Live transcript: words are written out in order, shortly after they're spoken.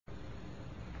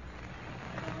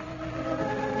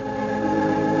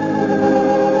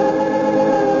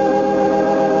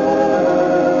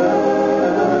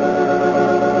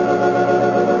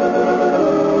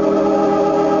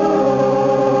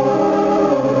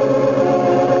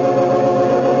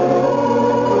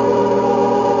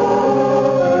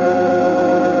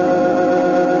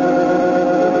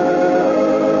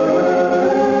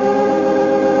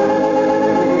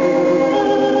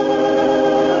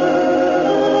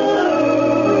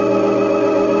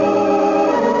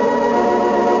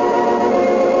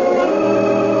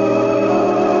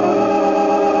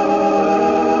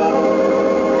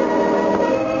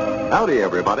Howdy,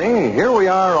 everybody. Here we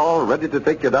are, all ready to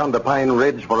take you down to Pine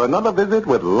Ridge for another visit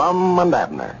with Lum and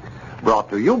Abner. Brought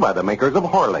to you by the makers of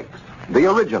Horlicks, the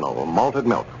original malted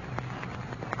milk.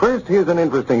 First, here's an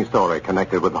interesting story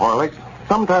connected with Horlicks.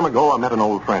 Some time ago, I met an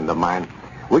old friend of mine.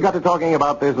 We got to talking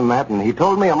about this and that, and he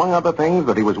told me, among other things,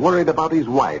 that he was worried about his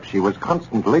wife. She was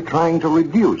constantly trying to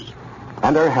reduce,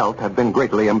 and her health had been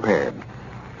greatly impaired.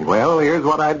 Well, here's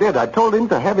what I did. I told him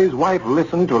to have his wife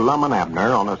listen to Lum and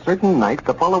Abner on a certain night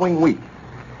the following week.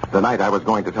 The night I was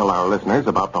going to tell our listeners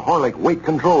about the Horlick weight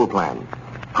control plan.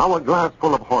 How a glass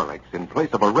full of Horlicks in place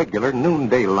of a regular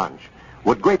noonday lunch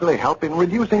would greatly help in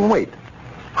reducing weight.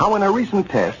 How in a recent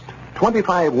test,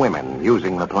 25 women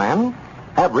using the plan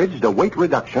averaged a weight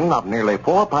reduction of nearly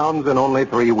 4 pounds in only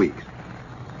 3 weeks.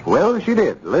 Well, she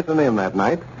did. Listen in that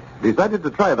night. Decided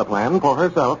to try the plan for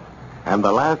herself. And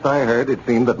the last I heard, it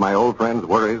seemed that my old friend's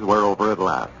worries were over at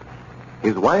last.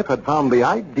 His wife had found the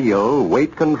ideal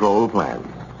weight control plan.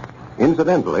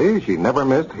 Incidentally, she never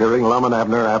missed hearing Lum and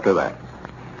Abner after that.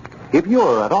 If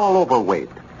you're at all overweight,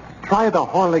 try the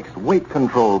Horlicks weight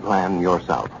control plan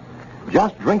yourself.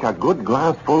 Just drink a good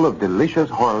glass full of delicious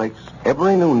Horlicks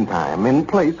every noontime in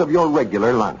place of your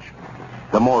regular lunch.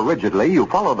 The more rigidly you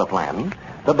follow the plan,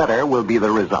 the better will be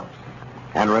the results.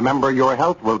 And remember, your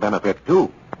health will benefit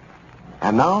too.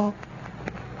 And now,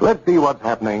 let's see what's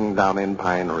happening down in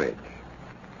Pine Ridge.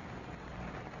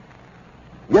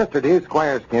 Yesterday,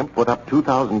 Squire Skimp put up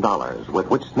 $2,000,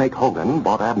 with which Snake Hogan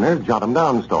bought Abner's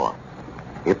Jot-'em-Down store.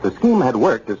 If the scheme had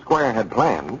worked as Squire had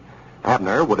planned,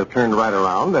 Abner would have turned right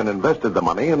around and invested the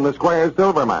money in the Squire's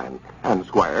silver mine, and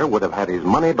Squire would have had his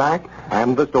money back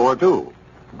and the store, too.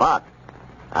 But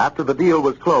after the deal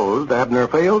was closed, Abner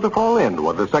failed to fall in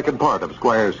with the second part of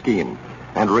Squire's scheme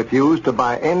and refused to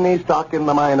buy any stock in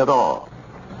the mine at all.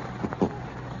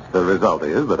 The result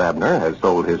is that Abner has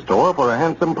sold his store for a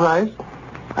handsome price,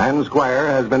 and Squire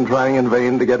has been trying in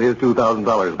vain to get his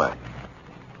 $2,000 back.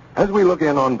 As we look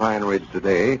in on Pine Ridge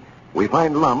today, we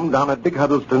find Lum down at Dick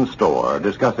Huddleston's store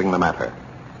discussing the matter.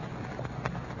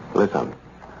 Listen.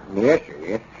 Yes, sir.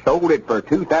 Yes. Sold it for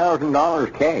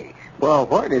 $2,000 cash. Well,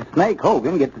 where did Snake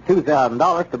Hogan get the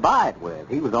 $2,000 to buy it with?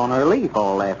 He was on relief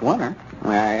all last winter.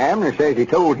 Abner says he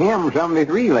told him some of his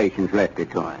relations left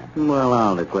it to him. Well,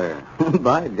 I'll declare.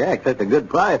 By Jack, that's a good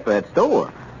price for that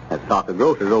store. That stock of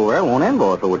grocers over there won't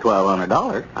invoice over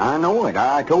 $1,200. I know it.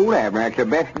 I told Abner it's the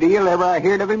best deal ever I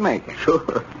heard of him making.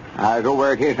 Sure. I was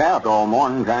over at his house all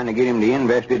morning trying to get him to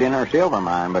invest it in our silver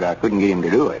mine, but I couldn't get him to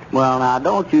do it. Well, now,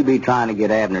 don't you be trying to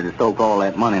get Abner to soak all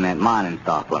that money in that mining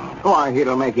stock loan. Why,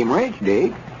 it'll make him rich,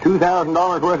 Dick.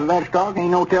 $2,000 worth of that stock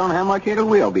ain't no telling how much it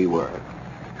will be worth.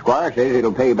 Squire says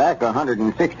it'll pay back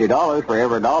 $160 for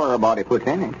every dollar a body puts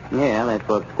in it. Yeah, that's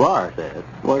what Squire says.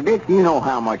 Well, Dick, you know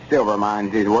how much silver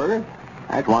mines is worth.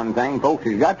 That's one thing folks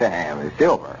has got to have is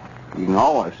silver. You can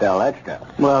always sell that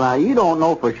stuff. Well, now, you don't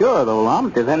know for sure, though, Lum,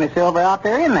 if there's any silver out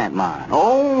there in that mine.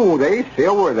 Oh, there's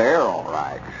silver there, all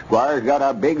right. Squire's got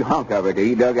a big hunk of it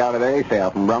he dug out of there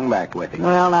himself and brung back with him.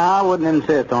 Well, now, I wouldn't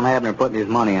insist on Abner putting his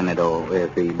money in it, though,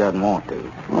 if he doesn't want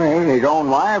to. Well, his own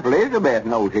wife, Elizabeth,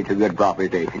 knows it's a good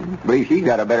proposition. I believe she's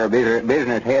got a better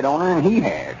business head on her than he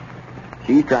has.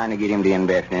 She's trying to get him to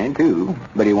invest in it, too,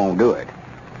 but he won't do it.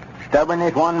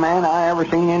 Stubbornest one man I ever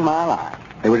seen in my life.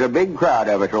 There was a big crowd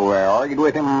of us over there, argued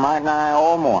with him right nigh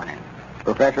all morning.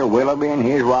 Professor Willoughby and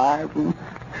his wife, and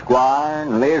Squire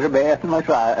and Elizabeth and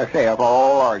myself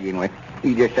all arguing with him.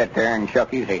 He just sat there and shook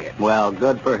his head. Well,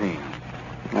 good for him.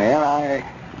 Well,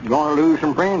 I'm going to lose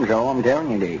some friends, though, I'm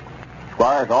telling you, Dick.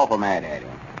 Squire's awful mad at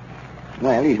him.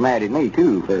 Well, he's mad at me,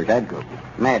 too, first that goes.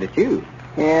 Mad at you?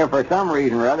 Yeah, for some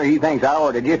reason or other, he thinks I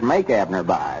ought to just make Abner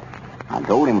buy it. I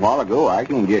told him a while ago I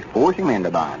can't just force him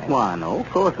into buying it. Why, no, of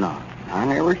course not. I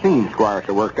never seen Squire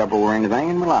so worked up over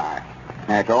anything in my life.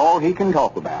 That's all he can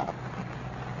talk about.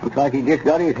 Looks like he just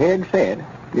got his head set,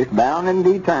 just bound and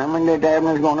determined that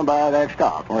Abner's going to buy that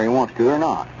stock, whether he wants to or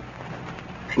not.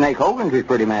 Snake Hogan's is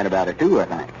pretty mad about it, too, I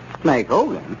think. Snake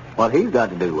Hogan? What he's got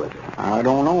to do with it? I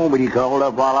don't know, but he called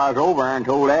up while I was over and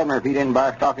told Abner if he didn't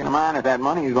buy stock in the mine at that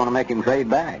money, he's going to make him trade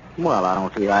back. Well, I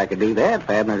don't see how I could do that if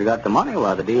Abner's got the money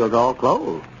while the deal's all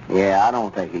closed. Yeah, I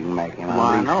don't think he can make him.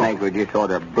 I believe Snake would just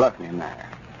sort of bluff him there.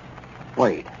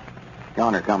 Wait.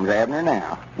 Yonder comes Abner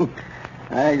now.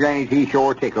 Granny, he's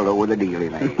sure tickled over the deal he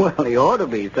made. Well, he ought to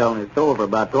be selling his store for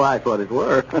about twice what it's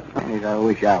worth. I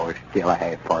wish I was still a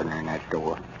half partner in that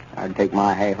store. I'd take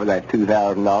my half of that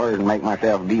 $2,000 and make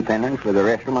myself dependent for the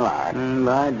rest of my life.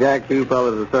 By Jack, you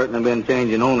fellas have certainly been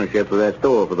changing ownership of that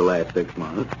store for the last 6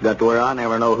 months. Got to where I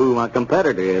never know who my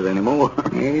competitor is anymore.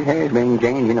 It has been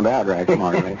changing about right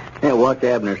smartly. Yeah, watch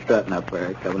Abner strutting up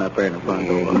there, coming up there in the front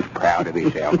door. He's proud of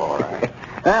himself, all right.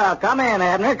 Well, come in,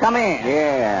 Abner, come in.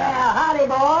 Yeah, howdy,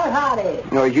 boys,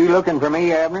 howdy. Was you looking for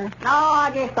me, Abner? No,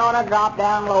 I just thought I'd drop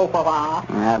down low for a while.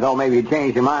 I thought maybe you'd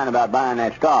changed your mind about buying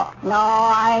that stock. No,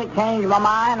 I ain't changed my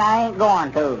mind. I ain't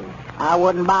going to. I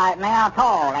wouldn't buy it now at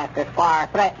all after Squire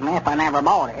threatened me if I never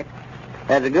bought it.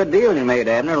 That's a good deal you made,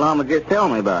 Abner. Lama just tell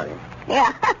me about it.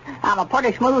 Yeah, I'm a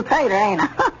pretty smooth trader, ain't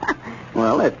I?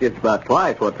 Well, that's just about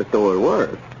twice what the store is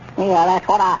worth. Yeah, that's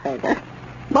what I figured.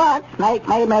 But Snake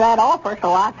made me that offer,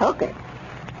 so I took it.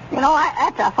 You know,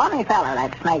 that's a funny fella,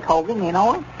 that Snake Hogan, you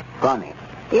know him? Funny.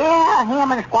 Yeah,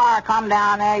 him and Squire come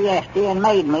down there yesterday and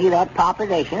made me that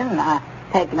proposition, and I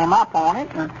taken him up on it,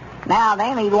 and now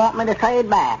then he'd want me to trade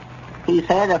back. He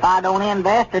said if I don't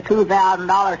invest the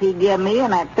 $2,000 he'd give me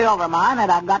in that silver mine, that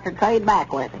I've got to trade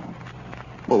back with him.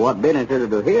 Well, what business is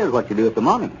it of his what you do with the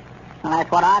money? And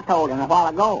that's what I told him a while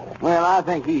ago. Well, I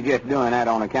think he's just doing that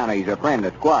on account of he's a friend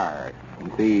of Squire's.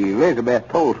 And see, Elizabeth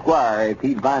told Squire if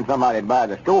he'd find somebody to buy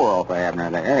the store off of Abner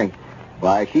there,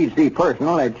 why, she'd see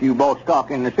personal that you bought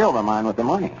stock in the silver mine with the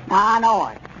money. I know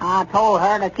it. I told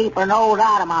her to keep her nose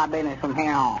out of my business from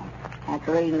here on. That's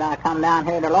the reason I come down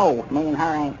here to Lowe's. Me and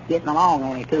her ain't getting along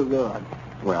any too good.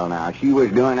 Well, now, she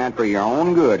was doing that for your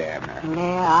own good, Abner.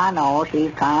 Yeah, I know.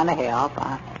 She's trying to help.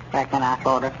 I reckon I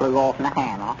sort of flew off in the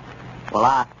handle. Well,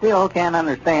 I still can't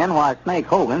understand why Snake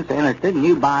Hogan's interested in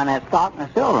you buying that stock in the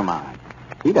silver mine.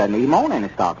 He doesn't even own any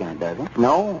stock in it, does he?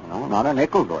 No, not a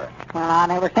nickel's worth. Well, I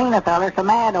never seen a feller so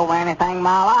mad over anything in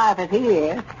my life as he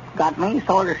is. Got me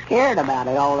sort of scared about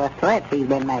it, all the threats he's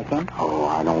been making. Oh,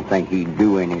 I don't think he'd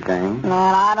do anything. Well,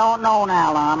 I don't know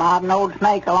now, Lum. I've known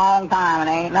Snake a long time, and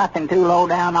ain't nothing too low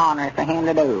down honors for him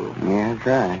to do. Yeah, that's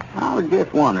right. I was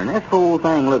just wondering, this whole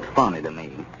thing looks funny to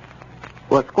me.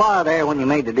 Was Squire there when you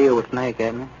made the deal with Snake,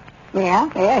 hadn't he?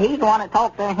 Yeah, he's the one that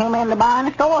talked to him into buying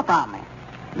the store from me.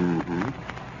 Mm-hmm.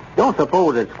 Don't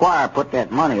suppose that Squire put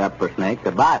that money up for Snake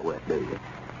to buy it with, do you?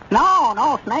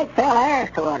 No, Snake fell heirs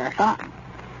to it or something.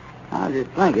 I was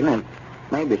just thinking that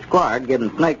maybe Squire'd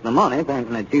given Snake the money,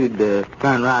 thinking that you'd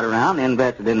turn right around and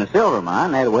invest it in the silver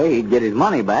mine. That way he'd get his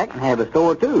money back and have a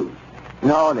store, too.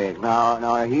 No, Dick,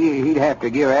 no. He'd have to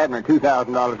give Abner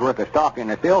 $2,000 worth of stock in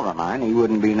the silver mine. He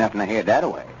wouldn't be nothing ahead that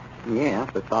way. Yeah,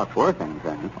 if the stock's worth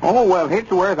anything. Oh, well,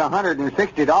 it's worth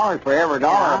 $160 for every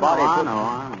dollar. I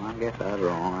know. I guess I was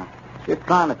wrong. Just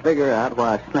trying to figure out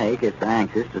why Snake is so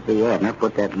anxious to see Abner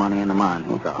put that money in the mine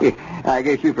himself. I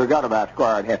guess you forgot about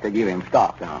Squire'd have to give him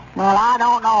stock, huh? Well, I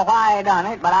don't know why he done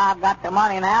it, but I've got the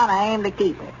money now, and I aim to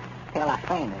keep it till I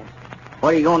spend it.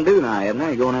 What are you going to do now,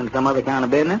 Abner? You going into some other kind of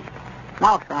business?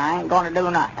 No, sir, I ain't going to do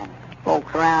nothing.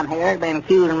 Folks around here have been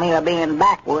accusing me of being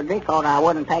backward because I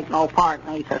wouldn't take no part in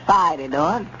any society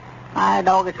doing. I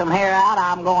dog it from here out,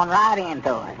 I'm going right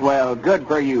into it. Well, good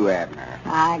for you, Abner.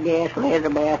 I guess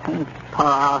Elizabeth and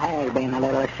Paul has been a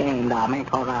little ashamed of me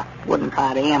because I wouldn't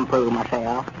try to improve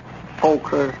myself.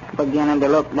 Folks are beginning to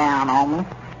look down on me.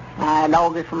 I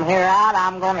dog it from here out,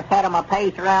 I'm going to set them a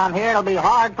pace around here. It'll be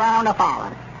hard for them to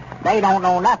follow. They don't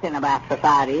know nothing about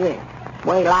society yet.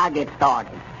 Wait till I get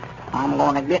started. I'm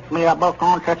going to get me a book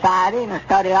on society and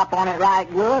study up on it right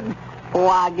good. Before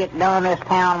I get done, this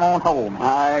town won't hold me.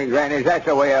 Granny, that's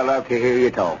the way I love to hear you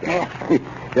talk. Yes.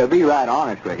 To be right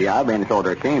honest with you, I've been sort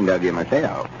of ashamed of you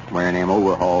myself, wearing them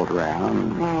overalls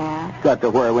around. Yeah. Got to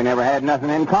where we never had nothing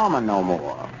in common no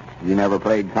more. You never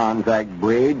played contact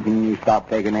bridge, and you stopped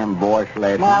taking them voice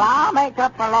lessons. Well, I'll make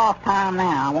up for lost time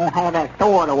now. I won't have that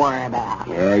store to worry about.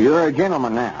 Yeah, you're a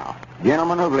gentleman now.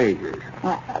 Gentleman of leisures.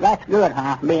 Well, that's good,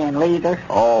 huh, being leaders?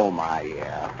 Oh, my,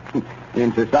 yeah.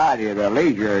 In society, the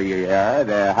leisure you are,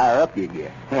 the higher up you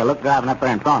get. Yeah, look driving up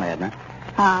there in front, Abner.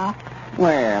 Huh?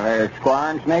 Well, there's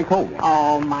Squire and Snake Hogan.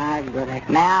 Oh, my goodness.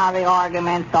 Now the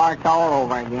argument starts all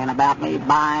over again about me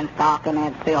buying stock in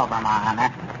that silver mine.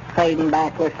 They're trading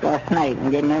back with Snake and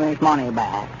getting him his money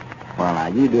back. Well, now,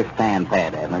 you just stand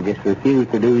pat, Abner. Just refuse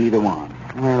to do either one.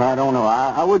 Well, I don't know.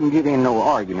 I wouldn't get in no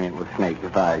argument with Snake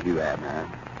if I was you, Abner.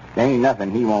 There ain't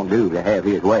nothing he won't do to have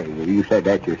his way. You said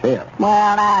that yourself.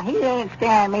 Well, now, he ain't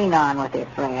scaring me none with his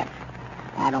threats.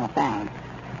 I don't think.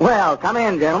 Well, come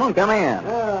in, gentlemen, come in.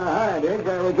 Hi, Dick.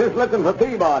 I was just looking for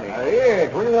Peabody.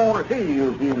 Yes, we want to see you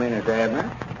a few minutes, Abner.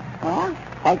 Well,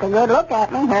 take a good look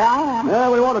at me. Here I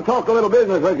am. We want to talk a little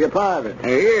business with you private.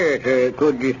 Yes,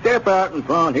 could you step out in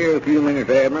front here a few minutes,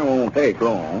 Abner? Won't take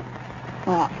long.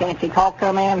 Well, can't you talk to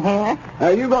a man here?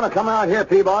 Are you going to come out here,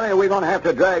 Peabody, or are we going to have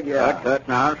to drag you out? Tut,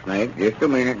 now, Snake. Just a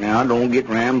minute now. Don't get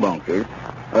rambunctious.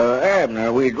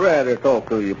 Abner, we'd rather talk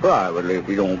to you privately if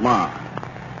you don't mind.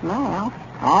 No,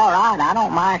 all right. I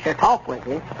don't mind to talk with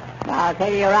you. I'll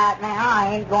tell you right now,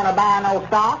 I ain't going to buy no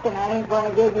stock, and I ain't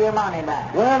going to give you your money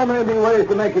back. Well, there may be ways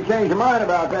to make you change your mind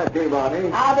about that,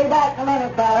 Peabody. I'll be back in a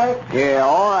minute, fellas. Yeah,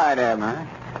 all right, Abner.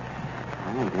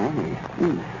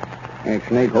 That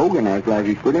Snake Hogan acts like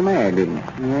he's pretty mad, didn't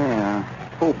he? Yeah.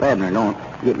 Hope Abner don't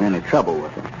get in any trouble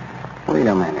with him. Wait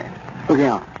a minute. Look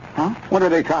here. Huh? What are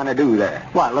they trying to do there?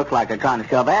 Well, it looks like they're trying to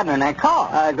shove Abner in that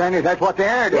car. Granny, that's what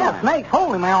they're doing. Yeah, Snake's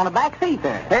holding me on the back seat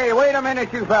there. Hey, wait a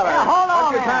minute, you fellas. Yeah, hold on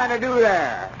What you there. trying to do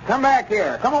there? Come back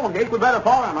here. Come on, Dick. We better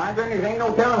follow him. Granny, ain't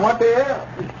no telling what they are.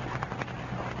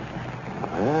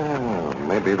 Well,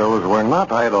 maybe those were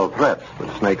not idle threats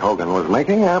that Snake Hogan was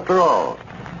making after all.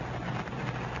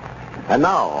 And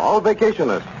now, all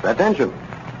vacationists, attention.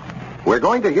 We're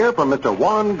going to hear from Mr.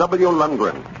 Warren W.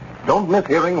 Lundgren. Don't miss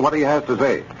hearing what he has to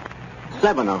say.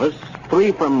 7 of us,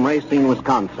 3 from Racine,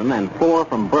 Wisconsin, and 4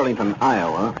 from Burlington,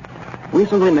 Iowa,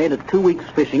 recently made a 2-week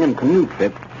fishing and canoe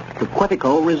trip to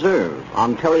Quetico Reserve,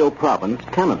 Ontario Province,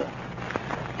 Canada.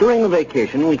 During the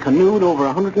vacation, we canoed over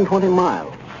 120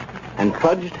 miles and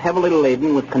trudged heavily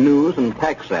laden with canoes and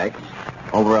pack sacks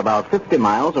over about 50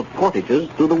 miles of portages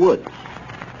through the woods.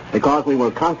 Because we were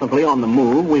constantly on the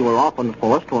move, we were often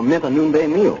forced to omit a noonday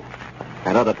meal.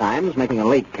 At other times, making a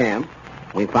late camp,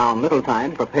 we found little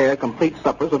time to prepare complete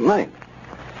suppers at night.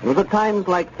 It was at times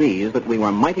like these that we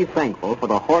were mighty thankful for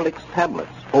the Horlicks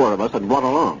tablets 4 of us had brought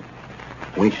along.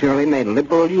 We surely made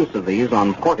liberal use of these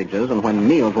on portages and when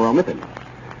meals were omitted.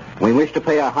 We wish to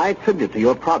pay a high tribute to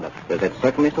your products, as it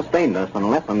certainly sustained us and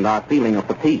lessened our feeling of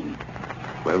fatigue.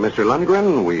 Well, Mr.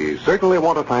 Lundgren, we certainly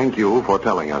want to thank you for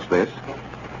telling us this.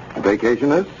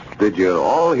 Vacationists, did you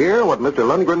all hear what Mr.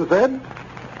 Lundgren said?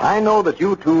 I know that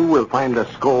you, too, will find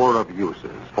a score of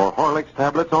uses for Horlicks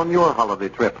tablets on your holiday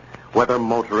trip, whether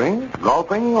motoring,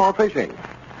 golfing, or fishing.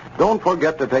 Don't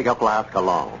forget to take a flask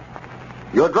along.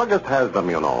 Your druggist has them,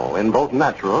 you know, in both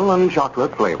natural and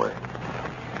chocolate flavor.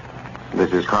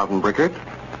 This is Carlton Brickert,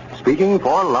 speaking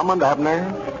for Lum and Abner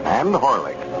and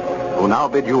Horlicks, who now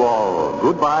bid you all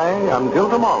goodbye until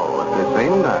tomorrow at the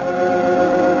same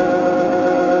time.